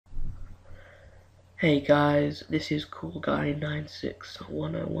Hey guys, this is Cool Guy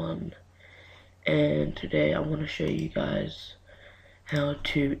 96101, and today I want to show you guys how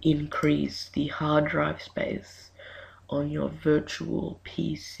to increase the hard drive space on your virtual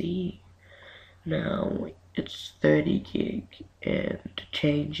PC. Now it's 30 gig, and to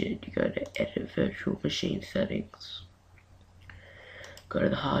change it you go to Edit Virtual Machine Settings, go to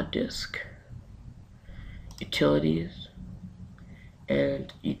the hard disk, Utilities,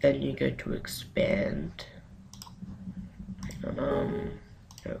 and then you go to Expand. No.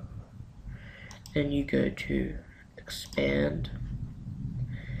 Then you go to Expand,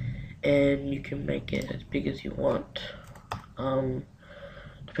 and you can make it as big as you want,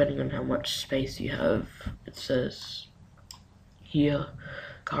 depending on how much space you have. It says here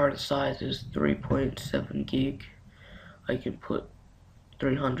current size is 3.7 gig. I can put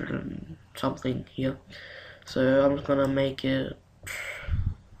 300 and something here, so I'm just gonna make it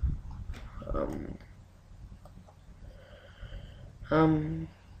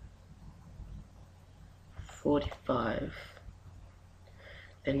 45.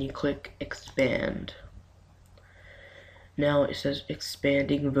 Then you click expand. Now it says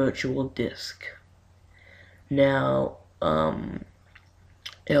expanding virtual disk. Now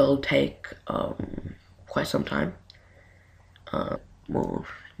it'll take quite some time. That's more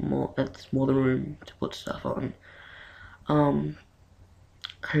than room to put stuff on.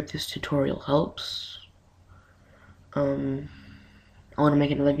 I hope this tutorial helps. I want to make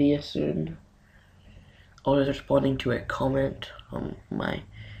another video soon. I was responding to a comment on my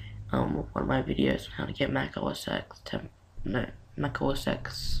one of my videos on how to get Mac OS X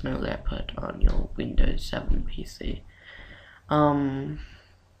Snow Leopard on your Windows 7 PC.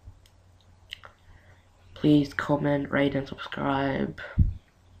 Please comment, rate, and subscribe.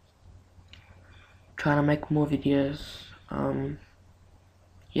 Trying to make more videos.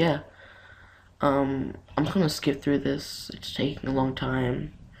 Yeah. I'm just gonna skip through this. It's taking a long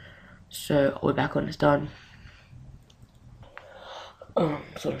time, so I'll be back when it's done.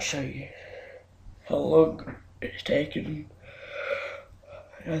 So I'll show you how long it's taken.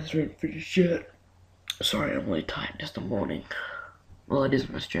 It hasn't finished yet. Sorry, I'm really tired. It's the morning. Well, it is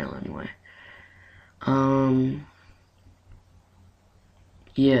in Australia anyway.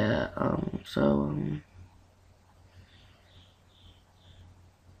 Yeah.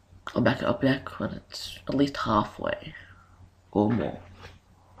 I'll back it up back when it's at least halfway or more.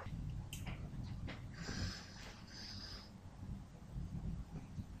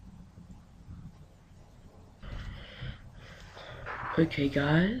 Okay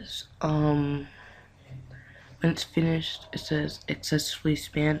guys, when it's finished it says successfully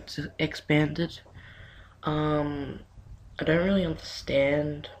expanded. I don't really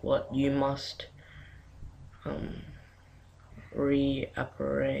understand what you must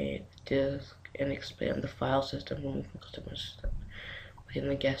reoperate disk and expand the file system within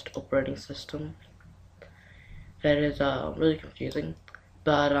the guest operating system. That is really confusing,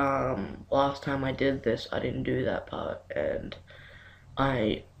 but last time I did this I didn't do that part, and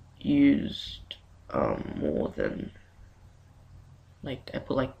I used more than I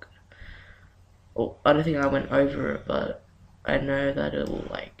don't think I went over it, but I know that it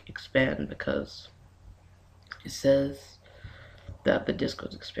will expand because it says that the disk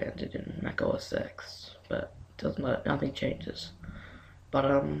was expanded in Mac OS X, but nothing changes. But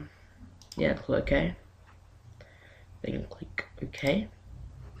yeah, click OK. Then click OK.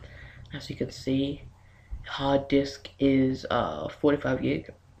 As you can see, hard disk is 45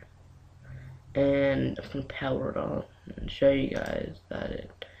 gig, and I'm gonna power it on and show you guys that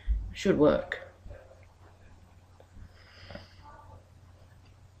it should work.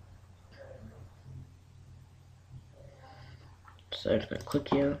 So I'm just gonna click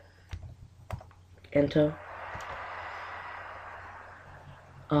here, enter.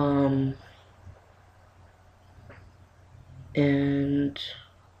 And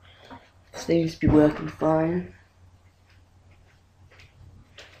seems to be working fine.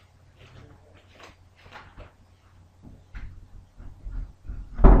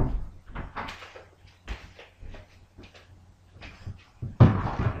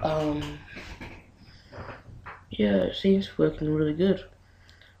 Yeah, it seems working really good.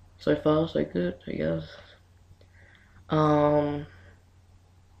 So far, so good, I guess. I'm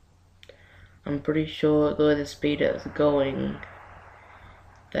pretty sure the way the speed is going,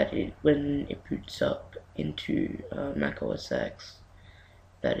 that when it boots up into Mac OS X,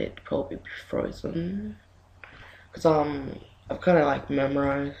 that it probably be frozen. Cause I've kind of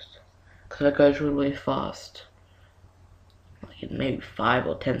memorized, cause it goes really fast. Like in maybe 5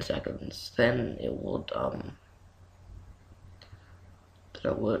 or 10 seconds, then it would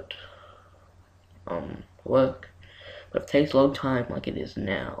work. But if it takes a long time like it is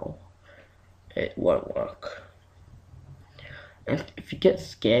now, it won't work. And if you get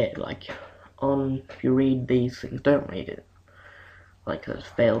scared, like if you read these things, don't read it. Like it's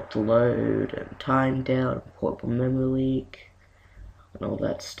failed to load and timed out, portable memory leak, and all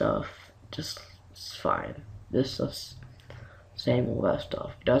that stuff. It's fine. This is same all that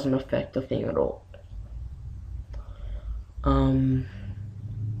stuff. It doesn't affect the thing at all. I'm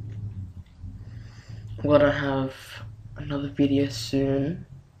gonna have another video soon.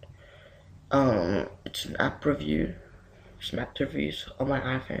 It's an app review, some app reviews on my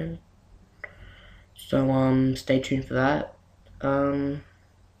iPhone. So stay tuned for that.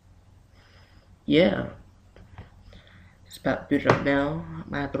 Yeah, it's about to boot up now. I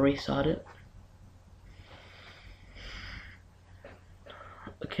might have to restart it.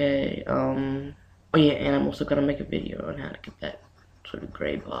 Okay, oh yeah, and I'm also gonna make a video on how to get that sort of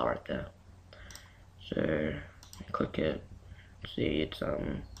gray bar right there. So, click it, see it's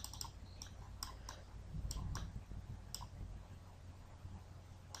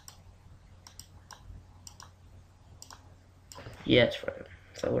yeah, it's right.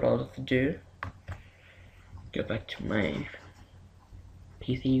 So what I'll have to do, go back to my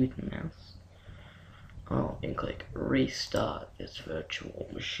PC with the mouse. And click restart this virtual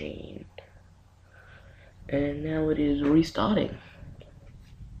machine. And now it is restarting.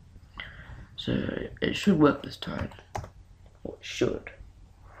 So it should work this time. Or it should.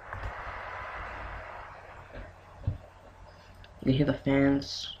 You can hear the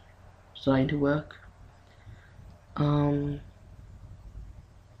fans starting to work.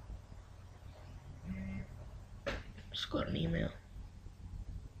 Just got an email.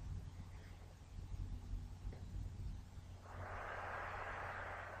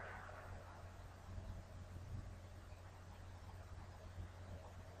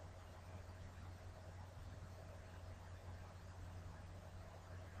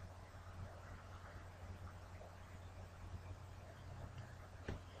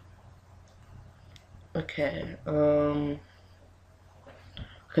 Okay, okay,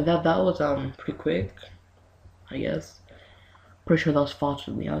 that was pretty quick, I guess. Pretty sure that was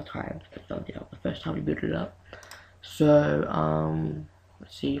faster than the other times, but yeah, the first time we booted it up. So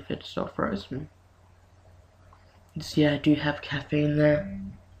let's see if it's not frozen. Yeah, I do have caffeine there.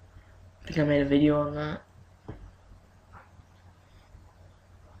 I think I made a video on that.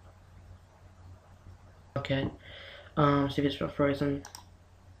 Okay, see if it's not frozen.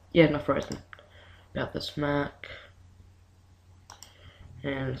 Yeah, not frozen. About this Mac.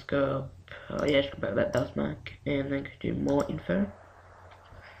 And let's go up, yeah, just go back, that's Mac. And then do more info.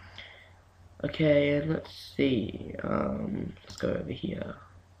 Okay, and let's see, let's go over here.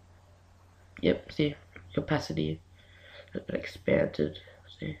 Yep, see, capacity, expanded,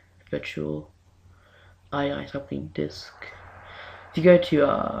 see, virtual, II something disk. If you go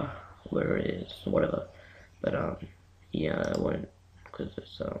to, where it is, whatever, but, yeah, I won't, because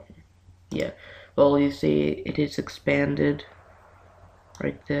it's, yeah, well, you see, it is expanded,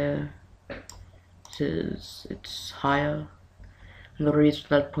 right there. It's higher. And the reason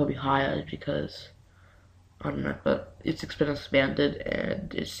that's probably higher is because, I don't know, but it's expanded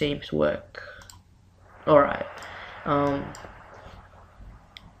and it seems to work. Alright. And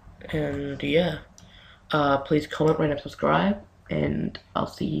yeah. Please comment, rate, and subscribe. And I'll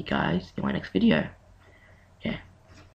see you guys in my next video.